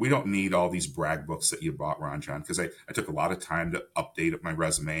 we don't need all these brag books that you bought, Ranjan, because I took a lot of time to update my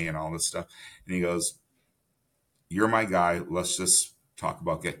resume and all this stuff. And he goes, "You're my guy. Let's just talk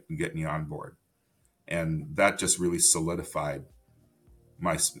about getting you on board." And that just really solidified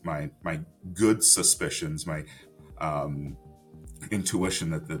my good suspicions, my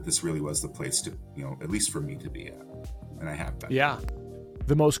intuition that this really was the place to, at least for me to be at. And I have been. Yeah.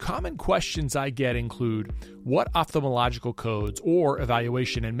 The most common questions I get include, what ophthalmological codes or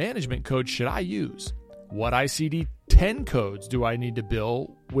evaluation and management codes should I use? What ICD-10 codes do I need to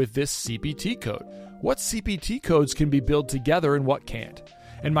bill with this CPT code? What CPT codes can be billed together and what can't?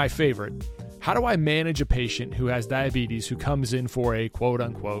 And my favorite, how do I manage a patient who has diabetes who comes in for a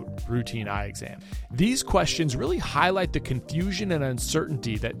quote-unquote routine eye exam? These questions really highlight the confusion and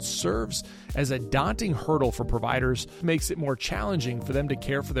uncertainty that serves as a daunting hurdle for providers, makes it more challenging for them to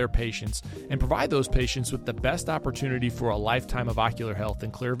care for their patients and provide those patients with the best opportunity for a lifetime of ocular health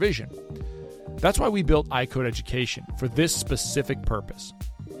and clear vision. That's why we built iCode Education for this specific purpose.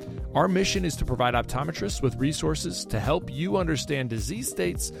 Our mission is to provide optometrists with resources to help you understand disease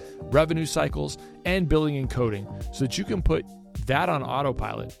states, revenue cycles, and billing and coding so that you can put that on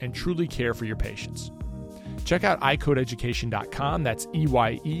autopilot and truly care for your patients. Check out iCodeEducation.com. That's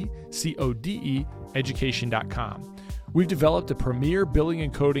EYECODE education.com. We've developed a premier billing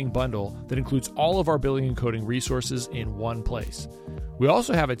and coding bundle that includes all of our billing and coding resources in one place. We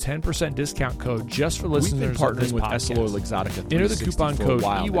also have a 10% discount code just for listeners. We've been partnering with EssilorLuxottica Enter the coupon code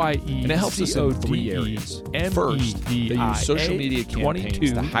EYE, and it helps us in 3 areas. First, they use social media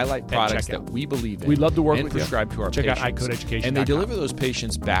campaigns to highlight products that we believe in. We'd love to work and with prescribe you. to our Check patients. out iCodeEducation.com. And they deliver those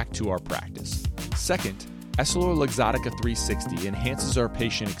patients back to our practice. Second, EssilorLuxottica 360 enhances our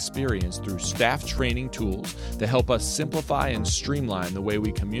patient experience through staff training tools that help us simplify and streamline the way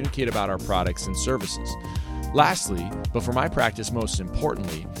we communicate about our products and services. Lastly, but for my practice most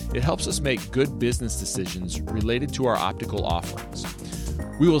importantly, it helps us make good business decisions related to our optical offerings.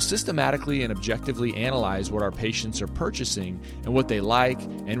 We will systematically and objectively analyze what our patients are purchasing and what they like,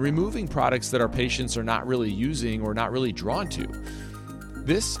 and removing products that our patients are not really using or not really drawn to.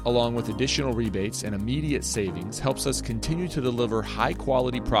 This, along with additional rebates and immediate savings, helps us continue to deliver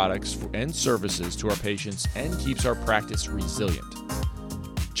high-quality products and services to our patients and keeps our practice resilient.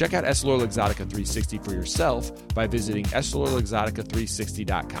 Check out EssilorLuxottica 360 for yourself by visiting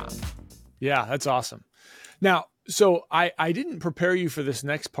EssilorLuxottica360.com. Yeah, that's awesome. Now, so I didn't prepare you for this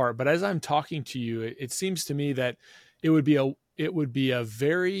next part, but as I'm talking to you, it seems to me that it would be a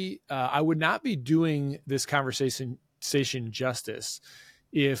very I would not be doing this conversation justice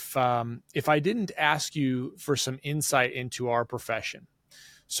if I didn't ask you for some insight into our profession.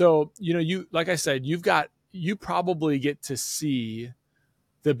 So, you, like I said, you probably get to see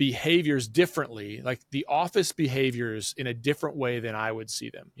the behaviors differently, like the office behaviors in a different way than I would see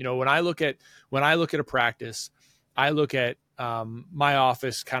them. When I look at a practice, I look at my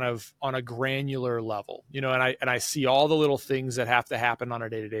office kind of on a granular level, and I see all the little things that have to happen on a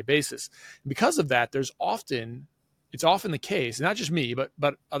day-to-day basis. And because of that, it's often the case, not just me, but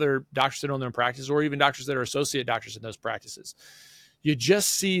other doctors that own their own practice, or even doctors that are associate doctors in those practices. You just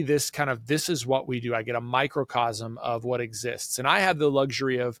see this is what we do. I get a microcosm of what exists. And I have the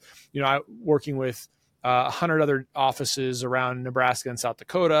luxury of, working with 100 other offices around Nebraska and South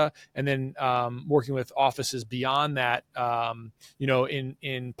Dakota, and then working with offices beyond that,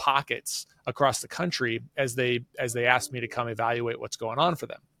 in pockets across the country as they ask me to come evaluate what's going on for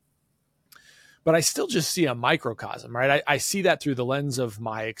them. But I still just see a microcosm, right? I see that through the lens of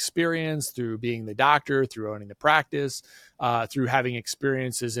my experience, through being the doctor, through owning the practice, through having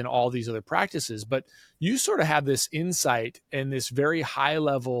experiences in all these other practices. But you sort of have this insight and this very high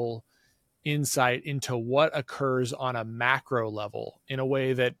level insight into what occurs on a macro level in a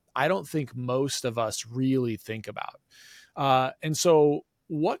way that I don't think most of us really think about. And so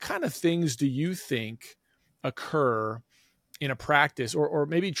what kind of things do you think occur in a practice, or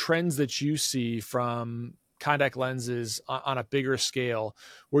maybe trends that you see from contact lenses on a bigger scale,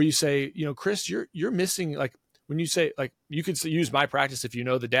 where you say, Chris, you're missing, like, when you say, like, you could use my practice if you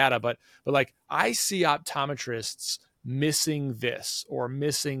know the data, but like, I see optometrists missing this or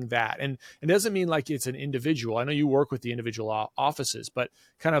missing that. And it doesn't mean like it's an individual. I know you work with the individual offices, but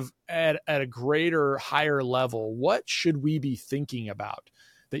kind of at a greater, higher level, what should we be thinking about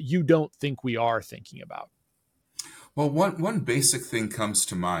that you don't think we are thinking about? Well, one basic thing comes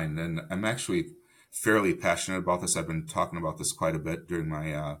to mind, and I'm actually fairly passionate about this. I've been talking about this quite a bit during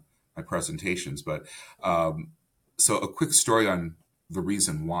my my presentations. But so a quick story on the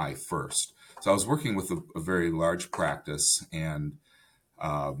reason why first. So I was working with a very large practice, and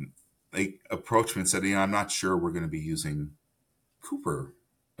they approached me and said, I'm not sure we're going to be using Cooper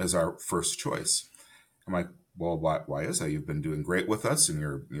as our first choice. I'm like, well, why is that? You've been doing great with us, and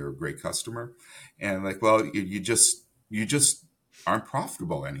you're a great customer. And like, well, you just aren't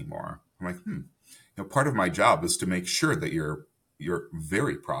profitable anymore. I'm like, part of my job is to make sure that you're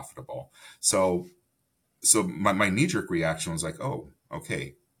very profitable. So my knee-jerk reaction was like, oh,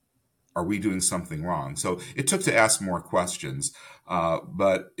 okay, are we doing something wrong? So it took to ask more questions,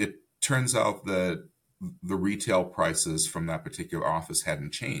 but it turns out that the retail prices from that particular office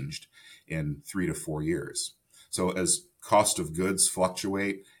hadn't changed in 3 to 4 years. So as cost of goods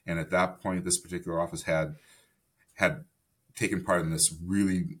fluctuate, and at that point, this particular office had taken part in this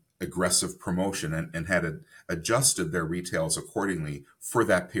really aggressive promotion and had adjusted their retails accordingly for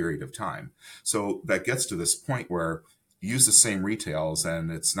that period of time. So that gets to this point where you use the same retails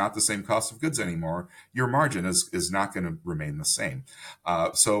and it's not the same cost of goods anymore. Your margin is not going to remain the same.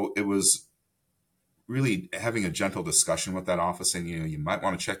 So it was really having a gentle discussion with that office, and you might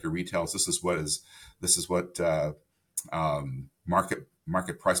want to check your retails. This is what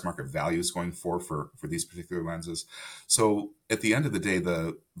market price, market value is going for these particular lenses. So at the end of the day,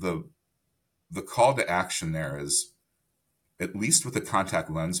 the call to action there is, at least with the contact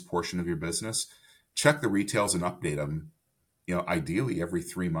lens portion of your business, check the retails and update them, ideally every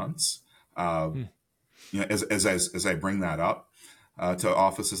 3 months. As I bring that up to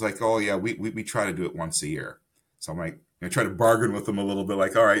offices, like, oh yeah, we try to do it once a year. So I'm like, I try to bargain with them a little bit,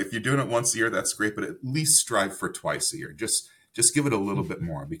 like, all right, if you're doing it once a year, that's great, but at least strive for twice a year. Just give it a little bit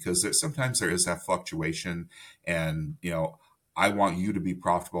more, because sometimes there is that fluctuation, and I want you to be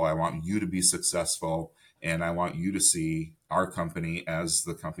profitable, I want you to be successful, and I want you to see our company as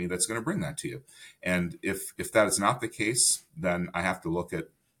the company that's going to bring that to you. And if that is not the case, then I have to look at,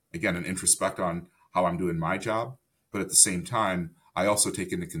 again, and introspect on how I'm doing my job. But at the same time, I also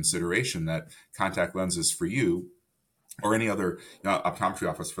take into consideration that contact lenses for you, or any other optometry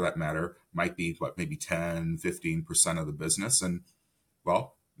office for that matter, might be maybe 10, 15% of the business. And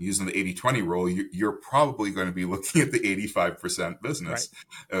well, using the 80-20 rule, you're probably going to be looking at the 85% business,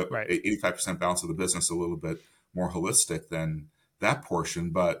 Right. 85% balance of the business, a little bit more holistic than that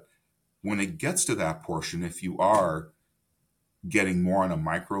portion. But when it gets to that portion, if you are getting more on a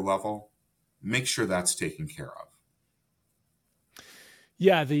micro level, make sure that's taken care of.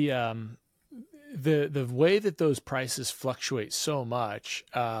 Yeah, the way that those prices fluctuate so much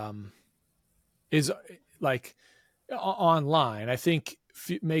is, like, online, I think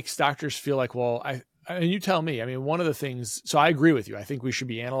makes doctors feel like, well, and you tell me, I mean, one of the things, so I agree with you. I think we should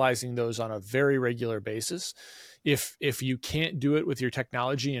be analyzing those on a very regular basis. If you can't do it with your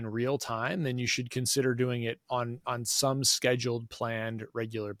technology in real time, then you should consider doing it on some scheduled, planned,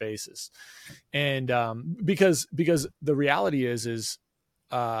 regular basis. And because the reality is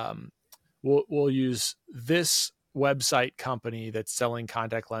we'll use this website company that's selling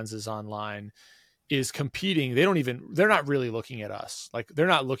contact lenses online is competing. They're not really looking at us. Like, they're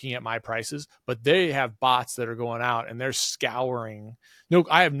not looking at my prices, but they have bots that are going out and they're scouring. No,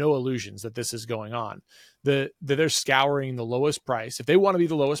 I have no illusions that this is going on. That they're scouring the lowest price. If they want to be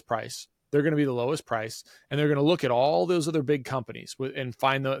the lowest price, they're going to be the lowest price, and they're going to look at all those other big companies and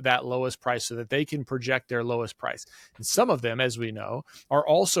find that lowest price so that they can project their lowest price. And some of them, as we know, are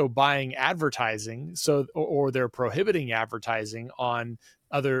also buying advertising, or they're prohibiting advertising on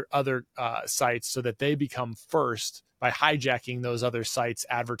other sites so that they become first by hijacking those other sites'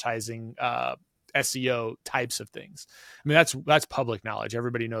 advertising SEO types of things. I mean, that's public knowledge.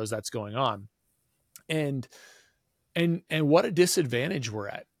 Everybody knows that's going on. And what a disadvantage we're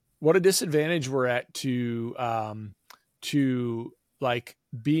at. What a disadvantage we're at to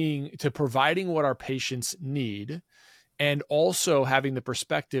providing what our patients need, and also having the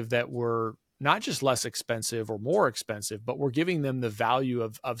perspective that we're not just less expensive or more expensive, but we're giving them the value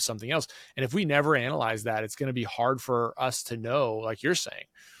of something else. And if we never analyze that, it's going to be hard for us to know, like you're saying,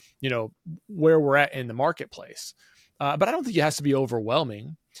 where we're at in the marketplace. But I don't think it has to be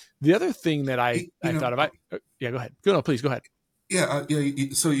overwhelming. The other thing that I You know, thought about, yeah, go ahead. No, please go ahead.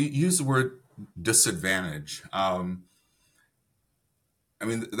 So you use the word disadvantage. I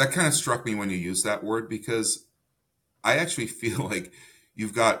mean, that kind of struck me when you used that word, because I actually feel like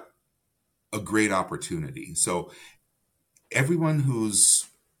you've got a great opportunity. So everyone who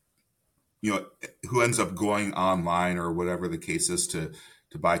ends up going online or whatever the case is to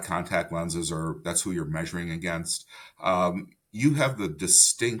buy contact lenses, or that's who you're measuring against, you have the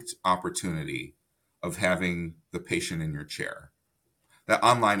distinct opportunity of having the patient in your chair. That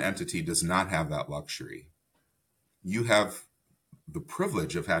online entity does not have that luxury. You have the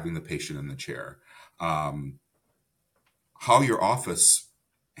privilege of having the patient in the chair. Um, how your office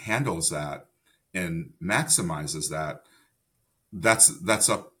handles that and maximizes that,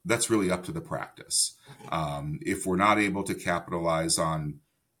 that's really up to the practice. If we're not able to capitalize on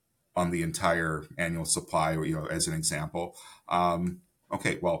the entire annual supply, or as an example,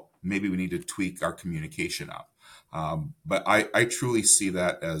 okay, well, maybe we need to tweak our communication up. But I truly see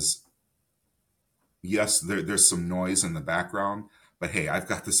that as, yes, there's some noise in the background, but hey, I've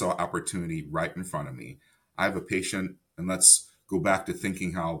got this opportunity right in front of me. I have a patient, and let's go back to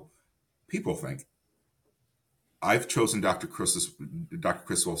thinking how people think. I've chosen Dr.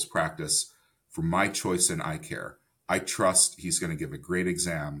 Criswell's practice for my choice in eye care. I trust he's going to give a great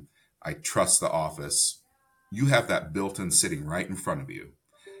exam. I trust the office. You have that built-in sitting right in front of you,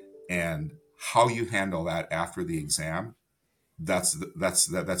 and how you handle that after the exam, that's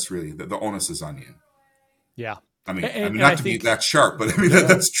really the onus is on you. Yeah. I mean, And I not to be think, that sharp, but I mean, no,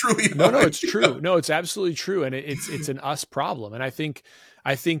 that's truly no, how I it's feel. true. No, it's absolutely true. And it's an us problem. And I think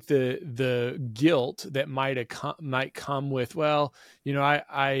the guilt that might come with, well,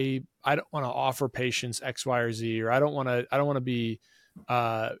 I don't want to offer patients X, Y, or Z, or I don't want to be,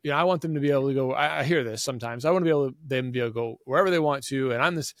 I want them to be able to go, I hear this sometimes. I want to be able to, them to be able to go wherever they want to. And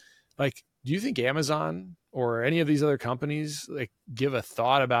I'm this, like, do you think Amazon or any of these other companies like give a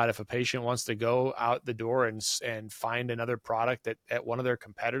thought about if a patient wants to go out the door and find another product at one of their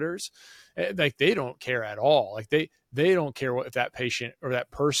competitors? Like, they don't care at all. Like, they don't care if that patient or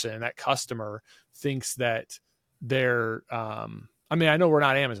that person, that customer, thinks that they're, I mean, I know we're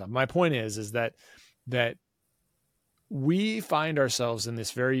not Amazon. My point is that we find ourselves in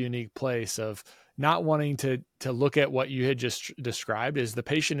this very unique place of not wanting to look at what you had just described. Is the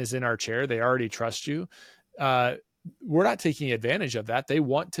patient is in our chair, they already trust you. uh, we're not taking advantage of that. They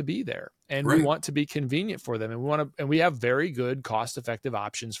want to be there, and we Right, want to be convenient for them, and we have very good cost effective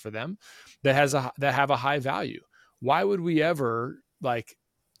options for them that have a high value. Why would we ever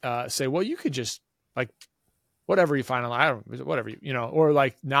say, well, you could just like whatever you find online, I don't, whatever or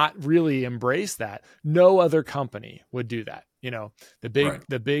like not really embrace that? No other company would do that. right,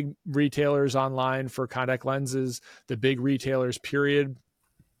 The big retailers online for contact lenses, the big retailers, period,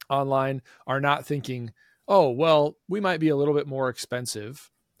 online, are not thinking, oh, well, we might be a little bit more expensive,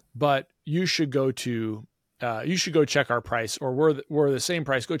 but you should go check our price, or we're the same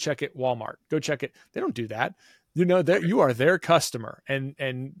price. Go check it Walmart. Go check it. They don't do that. That right. you are their customer, and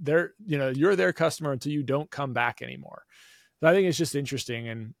you're their customer until you don't come back anymore. So I think it's just interesting,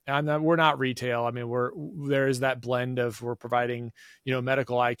 and we're not retail. I mean, there is that blend of, we're providing,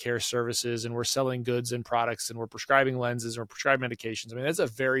 medical eye care services, and we're selling goods and products, and we're prescribing lenses, and we're prescribing medications. I mean, that's a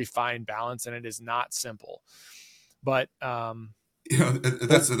very fine balance, and it is not simple. But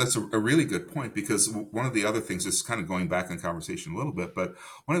That's a really good point, because one of the other things is kind of going back in conversation a little bit, but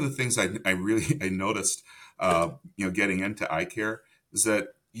one of the things I really I noticed, getting into eye care, is that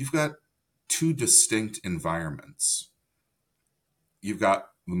you've got two distinct environments. You've got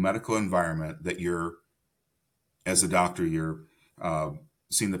the medical environment that as a doctor, you're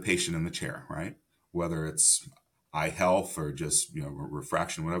seeing the patient in the chair, right? Whether it's eye health or just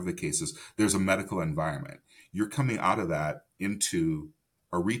refraction, whatever the case is, there's a medical environment. You're coming out of that into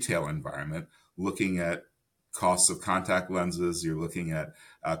a retail environment, looking at costs of contact lenses. You're looking at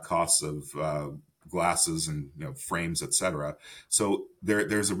costs of glasses and frames, etc. So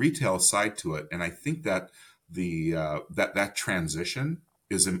there's a retail side to it, and I think that that transition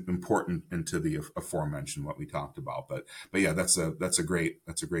is important into the aforementioned what we talked about. But yeah, that's a great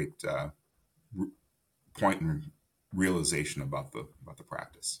point and realization about the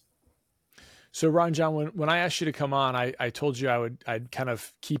practice. So, Ranjan, when I asked you to come on, I told you I'd kind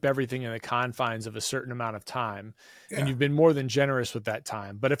of keep everything in the confines of a certain amount of time, and Yeah. you've been more than generous with that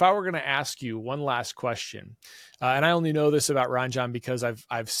time. But if I were going to ask you one last question, and I only know this about Ranjan because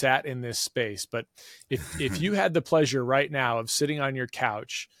I've sat in this space, but if you had the pleasure right now of sitting on your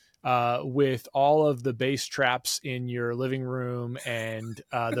couch with all of the bass traps in your living room and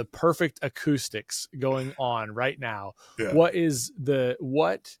the perfect acoustics going on right now, Yeah. what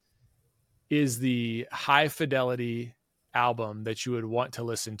is the high fidelity album that you would want to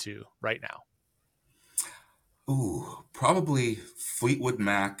listen to right now? Ooh, probably Fleetwood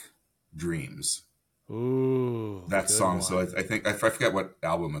Mac, Dreams. Ooh, That good song. So one. I think I forget what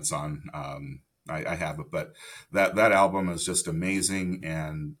album it's on. I have it, but that album is just amazing,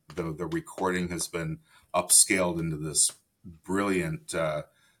 and the recording has been upscaled into this brilliant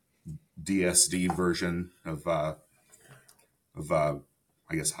DSD version of I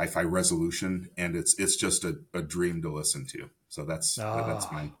guess hi-fi resolution, and it's just a dream to listen to. So that's Oh,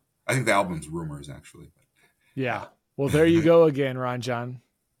 my. I think the album's Rumors, actually. yeah. Yeah. Well, there you go again, Ranjan.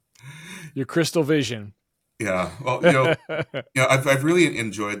 Your crystal vision. Yeah. Well, I've really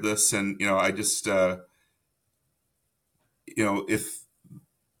enjoyed this, and I just if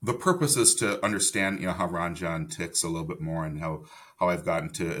the purpose is to understand how Ranjan ticks a little bit more, and how I've gotten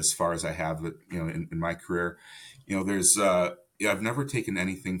to as far as I have it in my career. There's I've never taken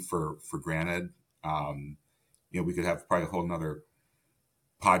anything for granted. We could have probably a whole nother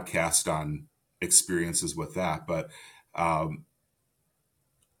podcast on experiences with that, but um,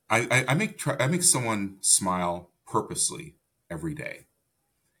 I make someone smile purposely every day.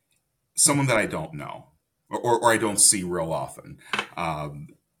 Someone that I don't know, or I don't see real often.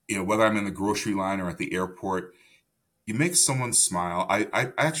 Whether I'm in the grocery line or at the airport, you make someone smile.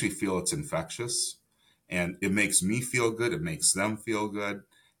 I actually feel it's infectious, and it makes me feel good. It makes them feel good.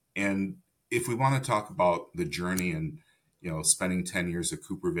 And if we want to talk about the journey and spending 10 years at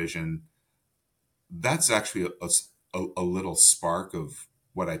Cooper Vision, that's actually a little spark of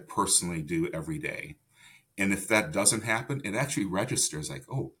what I personally do every day. And if that doesn't happen, it actually registers like,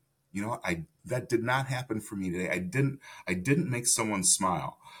 oh, I that did not happen for me today. I didn't make someone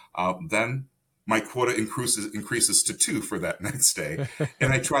smile. Then my quota increases to 2 for that next day,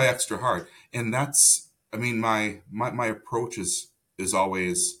 and I try extra hard. And that's, I mean, my approach is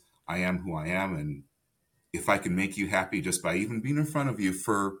always, I am who I am, and if I can make you happy just by even being in front of you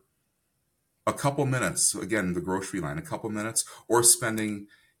for a couple minutes, again, the grocery line, a couple minutes, or spending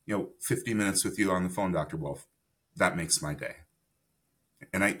 50 minutes with you on the phone, Dr. Wolfe, that makes my day.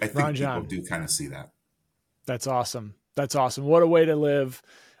 And I think people Ranjan, do kind of see that. that's awesome. That's awesome. What a way to live.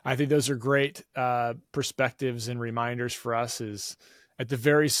 I think those are great perspectives and reminders for us, is at the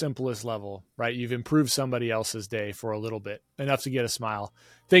very simplest level, right? You've improved somebody else's day for a little bit, enough to get a smile.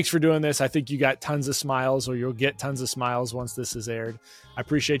 Thanks for doing this. I think you got tons of smiles, or you'll get tons of smiles once this is aired. I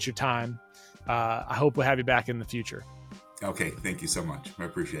appreciate your time. I hope we'll have you back in the future. Okay. Thank you so much. I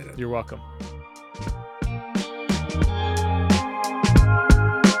appreciate it. You're welcome.